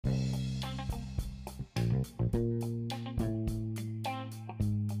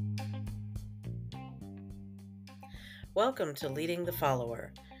Welcome to Leading the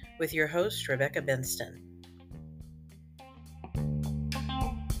Follower with your host, Rebecca Benston.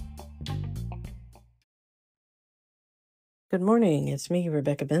 Good morning. It's me,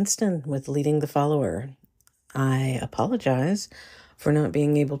 Rebecca Benston, with Leading the Follower. I apologize for not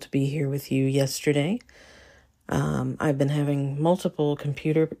being able to be here with you yesterday. I've been having multiple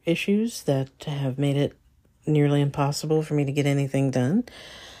computer issues that have made it nearly impossible for me to get anything done,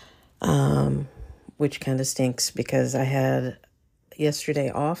 which kind of stinks because I had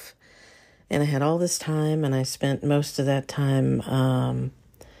yesterday off and I had all this time, and I spent most of that time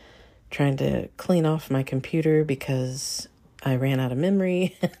trying to clean off my computer because I ran out of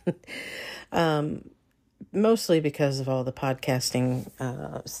memory. Mostly because of all the podcasting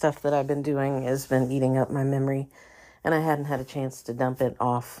stuff that I've been doing has been eating up my memory, and I hadn't had a chance to dump it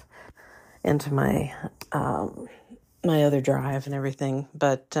off into my my other drive and everything.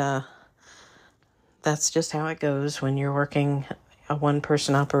 But that's just how it goes when you're working a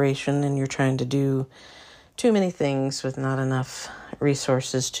one-person operation and you're trying to do too many things with not enough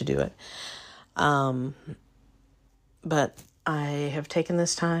resources to do it. But I have taken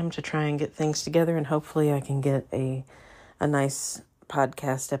this time to try and get things together, and hopefully I can get a nice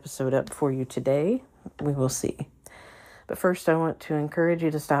podcast episode up for you today. We will see. But first, I want to encourage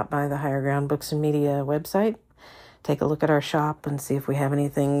you to stop by the Higher Ground Books and Media website. Take a look at our shop and see if we have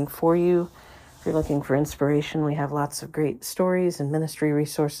anything for you. If you're looking for inspiration, we have lots of great stories and ministry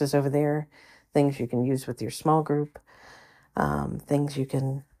resources over there, things you can use with your small group, things you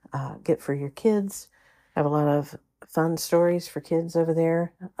can get for your kids. I have a lot of fun stories for kids over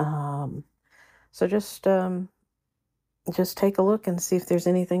there. So just take a look and see if there's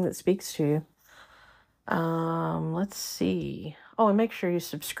anything that speaks to you. Let's see. Oh, and make sure you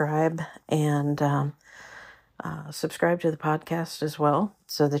subscribe and subscribe to the podcast as well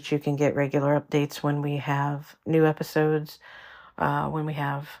so that you can get regular updates when we have new episodes, when we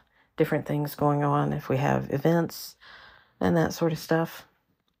have different things going on, if we have events and that sort of stuff.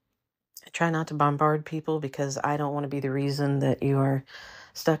 I try not to bombard people because I don't want to be the reason that you are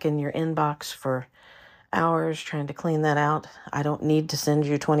stuck in your inbox for hours trying to clean that out. I don't need to send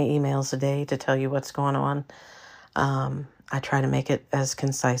you 20 emails a day to tell you what's going on. I try to make it as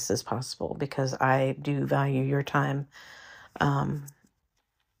concise as possible because I do value your time. And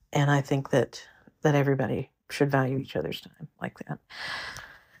I think that everybody should value each other's time like that.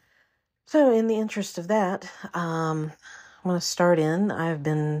 So in the interest of that, I'm going to start in. I've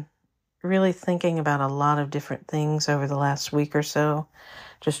been really thinking about a lot of different things over the last week or so,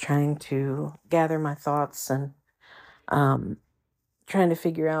 just trying to gather my thoughts and trying to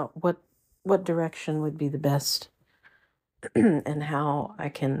figure out what direction would be the best and how I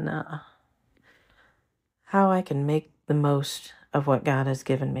can make the most of what God has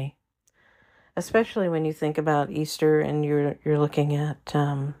given me. Especially when you think about Easter and you're looking at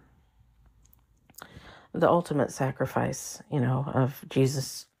the ultimate sacrifice, of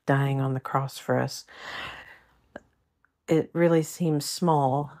Jesus dying on the cross for us. It really seems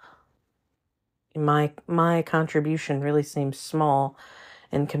small. My contribution really seems small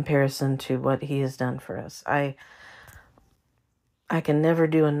in comparison to what he has done for us. I can never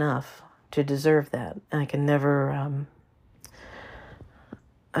do enough to deserve that. I can never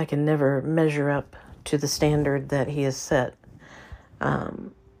measure up to the standard that he has set.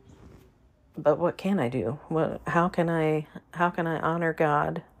 But what can I do? How can I honor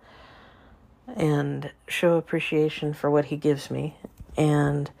God and show appreciation for what he gives me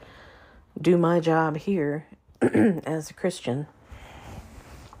and do my job here as a Christian,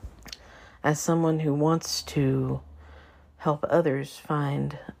 as someone who wants to help others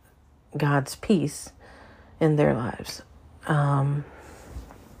find God's peace in their lives?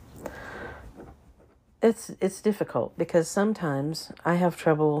 It's difficult because sometimes I have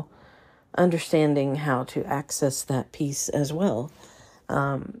trouble understanding how to access that peace as well.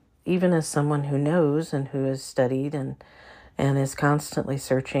 Even as someone who knows and who has studied and is constantly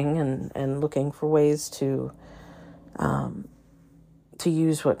searching and looking for ways to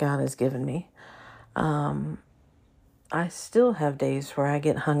use what God has given me, I still have days where I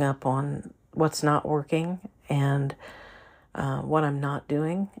get hung up on what's not working and what I'm not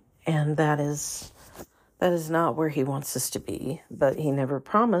doing, and that is not where he wants us to be. But he never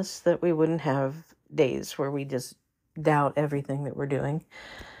promised that we wouldn't have days where we just doubt everything that we're doing.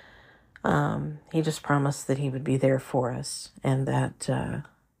 He just promised that he would be there for us, and that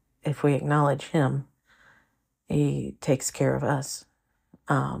if we acknowledge him, he takes care of us.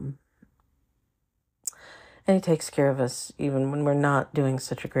 And he takes care of us even when we're not doing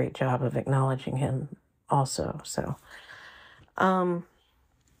such a great job of acknowledging him also. So,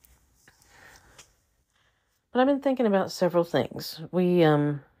 But I've been thinking about several things.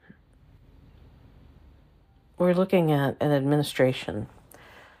 We're looking at an administration.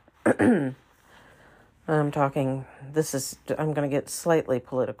 I'm going to get slightly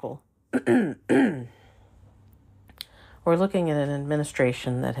political. We're looking at an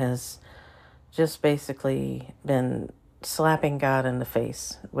administration that has just basically been slapping God in the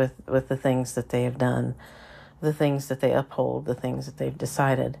face with the things that they have done, the things that they uphold, the things that they've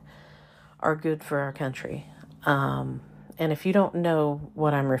decided are good for our country. And if you don't know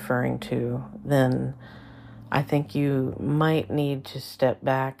what I'm referring to, then I think you might need to step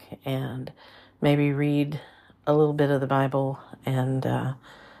back and maybe read a little bit of the Bible and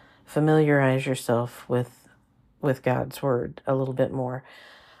familiarize yourself with God's Word a little bit more.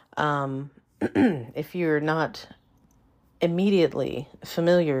 If you're not immediately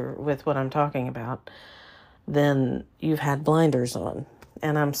familiar with what I'm talking about, then you've had blinders on.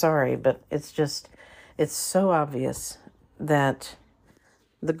 And I'm sorry, but it's so obvious that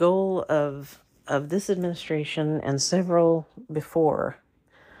the goal of this administration and several before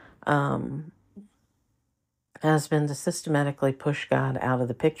has been to systematically push God out of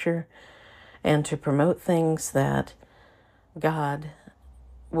the picture and to promote things that God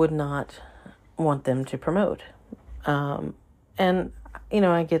would not want them to promote. And,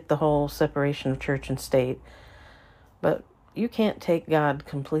 I get the whole separation of church and state, but you can't take God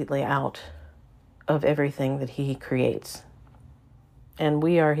completely out of everything that he creates. And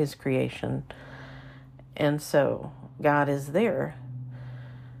we are his creation. And so God is there.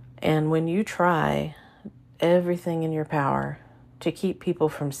 And when you try everything in your power to keep people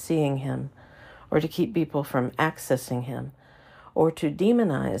from seeing him, or to keep people from accessing him, or to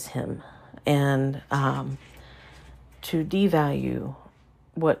demonize him, and to devalue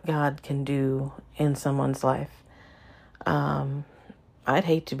what God can do in someone's life, I'd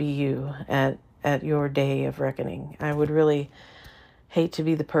hate to be you at your day of reckoning. I would really hate to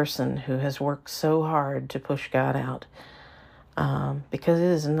be the person who has worked so hard to push God out, because it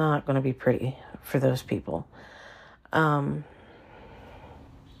is not going to be pretty for those people. And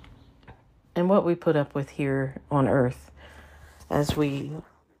what we put up with here on earth as we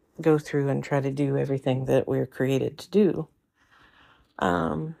go through and try to do everything that we're created to do,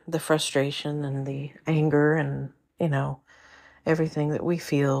 the frustration and the anger and, everything that we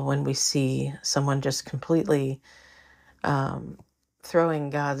feel when we see someone just completely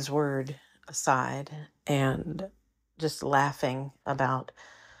throwing God's word aside and just laughing about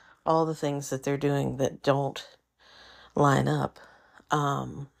all the things that they're doing that don't line up.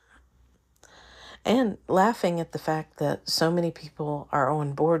 And laughing at the fact that so many people are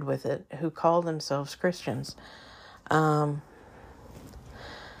on board with it who call themselves Christians. All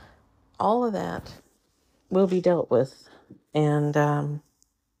of that will be dealt with. And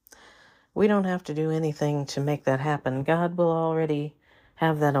we don't have to do anything to make that happen. God will already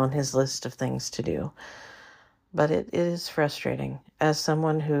have that on his list of things to do. But it is frustrating as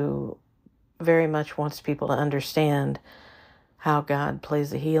someone who very much wants people to understand how God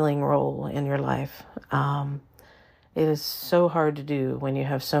plays a healing role in your life. It is so hard to do when you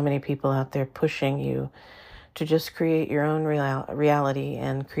have so many people out there pushing you to just create your own reality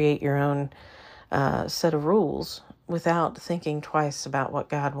and create your own set of rules without thinking twice about what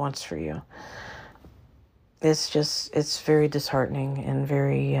God wants for you. It's very disheartening and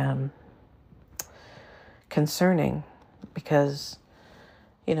very concerning because,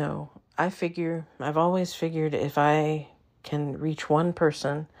 I've always figured if I can reach one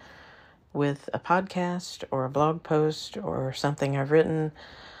person with a podcast or a blog post or something I've written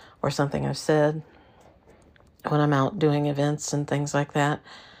or something I've said when I'm out doing events and things like that,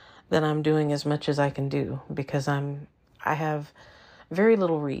 then I'm doing as much as I can do because I have very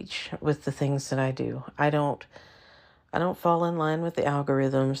little reach with the things that I do. I don't fall in line with the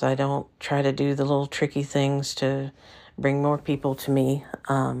algorithms. I don't try to do the little tricky things to bring more people to me.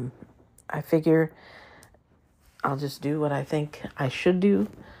 I figure I'll just do what I think I should do.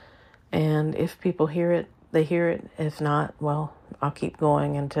 And if people hear it, they hear it. If not, well, I'll keep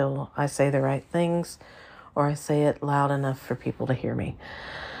going until I say the right things or I say it loud enough for people to hear me.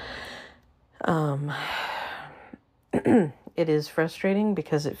 It is frustrating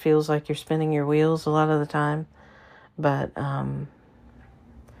because it feels like you're spinning your wheels a lot of the time. But that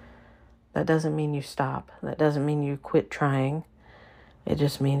doesn't mean you stop. That doesn't mean you quit trying. It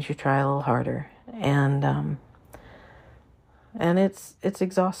just means you try a little harder. And it's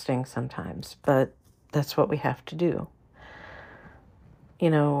exhausting sometimes, but that's what we have to do.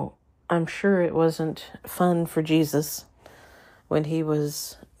 I'm sure it wasn't fun for Jesus when he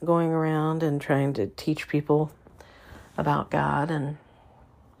was going around and trying to teach people about God and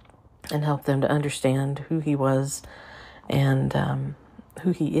and help them to understand who he was and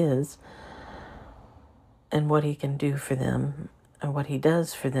who he is and what he can do for them and what he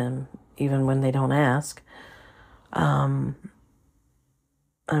does for them, even when they don't ask. I'm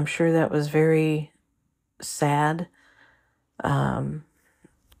sure that was very sad. And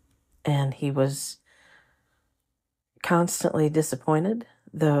he was constantly disappointed,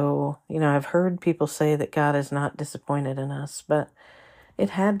 though, I've heard people say that God is not disappointed in us, but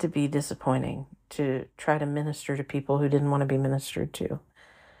it had to be disappointing to try to minister to people who didn't want to be ministered to.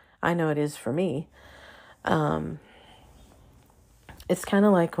 I know it is for me. It's kind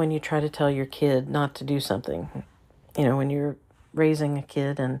of like when you try to tell your kid not to do something. When you're raising a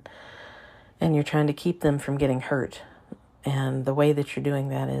kid and you're trying to keep them from getting hurt. And the way that you're doing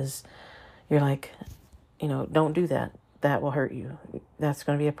that is you're like, don't do that. That will hurt you. That's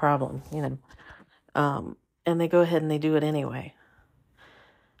going to be a problem, and they go ahead and they do it anyway.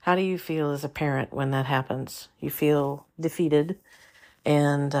 How do you feel as a parent when that happens? You feel defeated,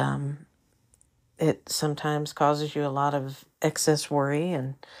 and it sometimes causes you a lot of excess worry,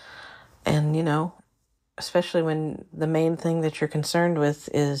 and especially when the main thing that you're concerned with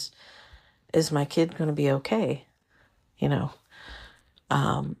is my kid going to be okay?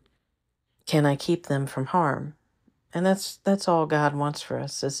 Can I keep them from harm? And that's all God wants for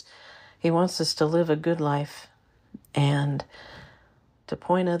us, is he wants us to live a good life and to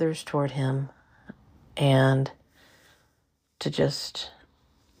point others toward him and to just,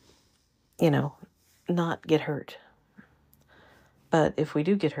 not get hurt. But if we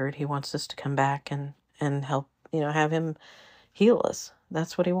do get hurt, he wants us to come back and help, have him heal us.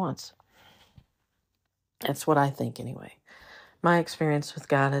 That's what he wants. That's what I think anyway. My experience with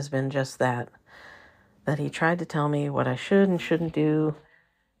God has been just that he tried to tell me what I should and shouldn't do,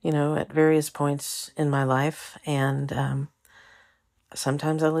 at various points in my life. And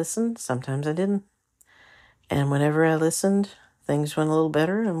sometimes I listened, sometimes I didn't. And whenever I listened, things went a little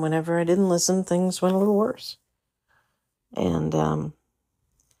better. And whenever I didn't listen, things went a little worse. And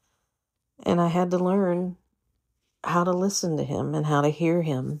I had to learn how to listen to him and how to hear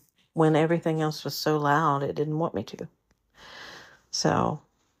him when everything else was so loud it didn't want me to. So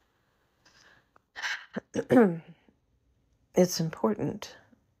it's important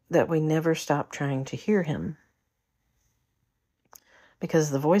that we never stop trying to hear him, because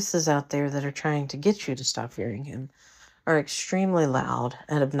the voices out there that are trying to get you to stop hearing him are extremely loud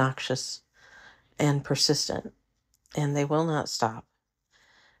and obnoxious and persistent, and they will not stop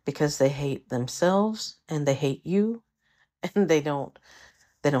because they hate themselves and they hate you, and they don't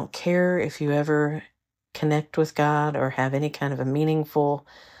care if you ever connect with God or have any kind of a meaningful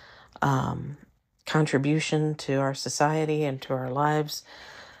contribution to our society and to our lives.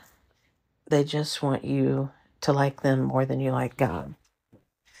 They just want you to like them more than you like God.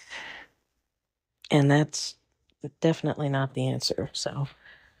 And that's definitely not the answer. So,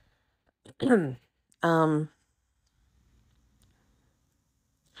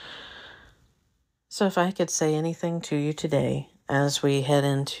 so if I could say anything to you today as we head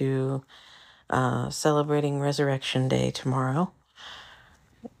into celebrating Resurrection Day tomorrow,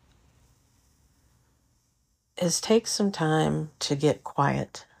 is take some time to get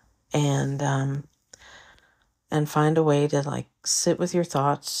quiet and find a way to sit with your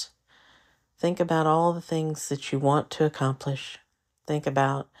thoughts. Think about all the things that you want to accomplish. Think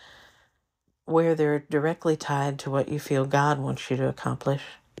about where they're directly tied to what you feel God wants you to accomplish.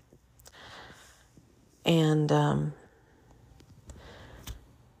 And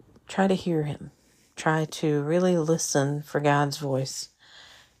try to hear him. Try to really listen for God's voice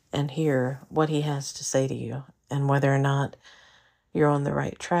and hear what he has to say to you, and whether or not you're on the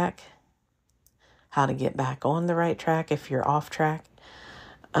right track, how to get back on the right track if you're off track.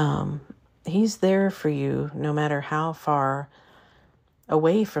 He's there for you no matter how far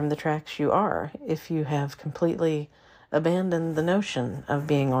away from the tracks you are. If you have completely abandoned the notion of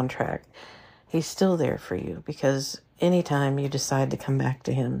being on track, he's still there for you, because anytime you decide to come back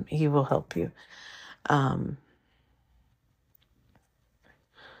to him, he will help you.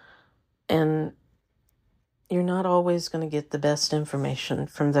 And you're not always going to get the best information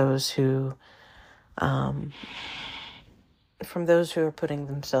from those who are putting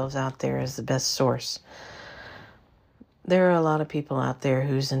themselves out there as the best source. There are a lot of people out there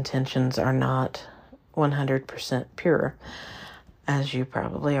whose intentions are not 100% pure, as you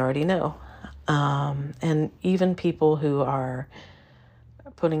probably already know. And even people who are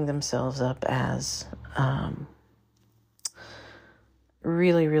putting themselves up as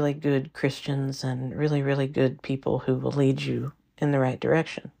really, really good Christians and really, really good people who will lead you in the right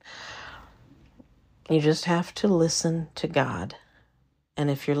direction. You just have to listen to God And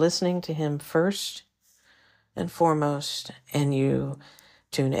if you're listening to him first and foremost, and you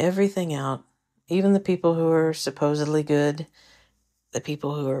tune everything out, even the people who are supposedly good, the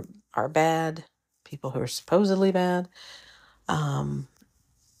people who are bad, people who are supposedly bad, and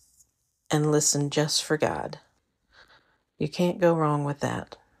listen just for God. You can't go wrong with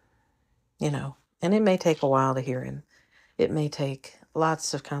that, And it may take a while to hear him. It may take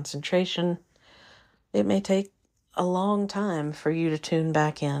lots of concentration. It may take a long time for you to tune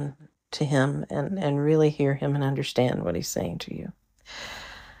back in to him and really hear him and understand what he's saying to you.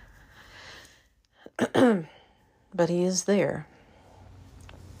 But he is there.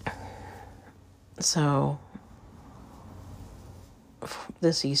 So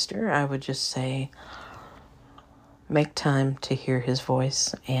this Easter, I would just say, make time to hear his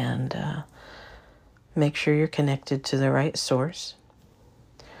voice and make sure you're connected to the right source.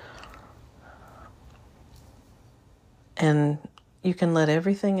 And you can let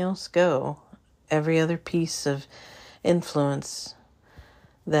everything else go, every other piece of influence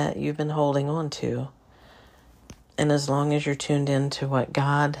that you've been holding on to. And as long as you're tuned into what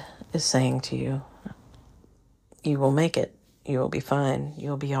God is saying to you, you will make it. You will be fine.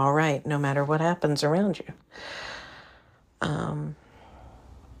 You'll be all right, no matter what happens around you.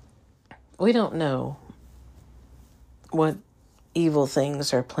 We don't know what evil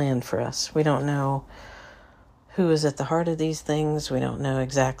things are planned for us. We don't know who is at the heart of these things. We don't know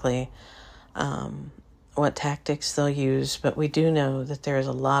exactly what tactics they'll use, but we do know that there's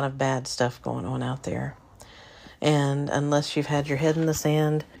a lot of bad stuff going on out there. And unless you've had your head in the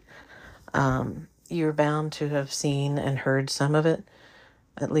sand, you're bound to have seen and heard some of it,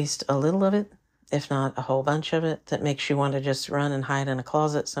 at least a little of it, if not a whole bunch of it, that makes you want to just run and hide in a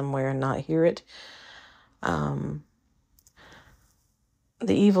closet somewhere and not hear it.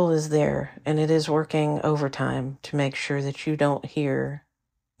 The evil is there, and it is working overtime to make sure that you don't hear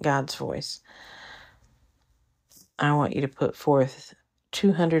God's voice. I want you to put forth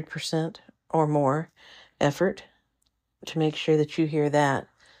 200% or more effort to make sure that you hear that.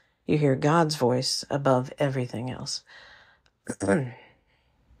 You hear God's voice above everything else.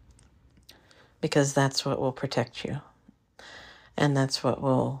 Because that's what will protect you. And that's what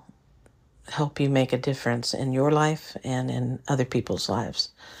will help you make a difference in your life and in other people's lives.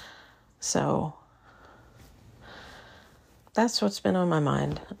 So that's what's been on my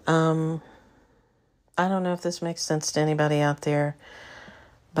mind. I don't know if this makes sense to anybody out there,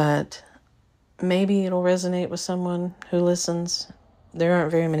 but maybe it'll resonate with someone who listens. There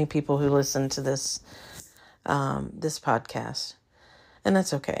aren't very many people who listen to this podcast, and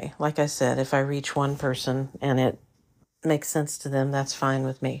that's okay. Like I said, if I reach one person and it makes sense to them, that's fine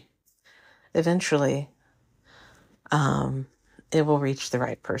with me. Eventually, it will reach the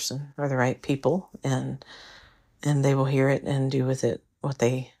right person or the right people, and they will hear it and do with it what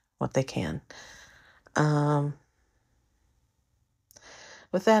they can.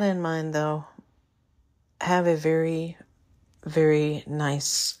 With that in mind, though, have a very, very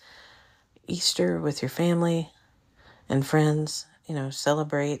nice Easter with your family and friends.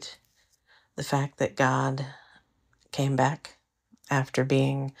 Celebrate the fact that God came back after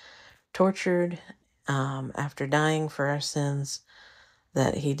being tortured, after dying for our sins,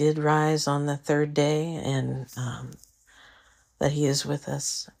 that he did rise on the third day, and that he is with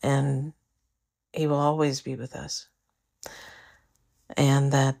us, and he will always be with us.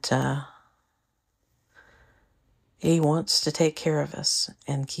 And that he wants to take care of us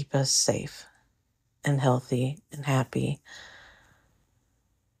and keep us safe and healthy and happy.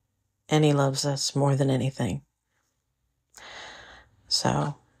 And he loves us more than anything.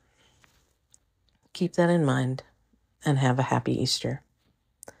 So keep that in mind and have a happy Easter.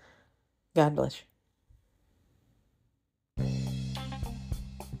 God bless you.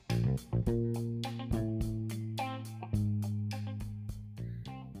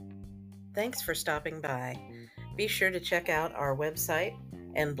 Thanks for stopping by. Be sure to check out our website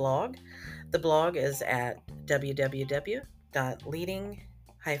and blog. The blog is at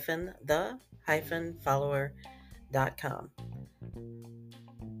www.leading-the-follower.com.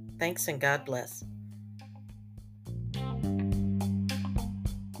 Thanks and God bless.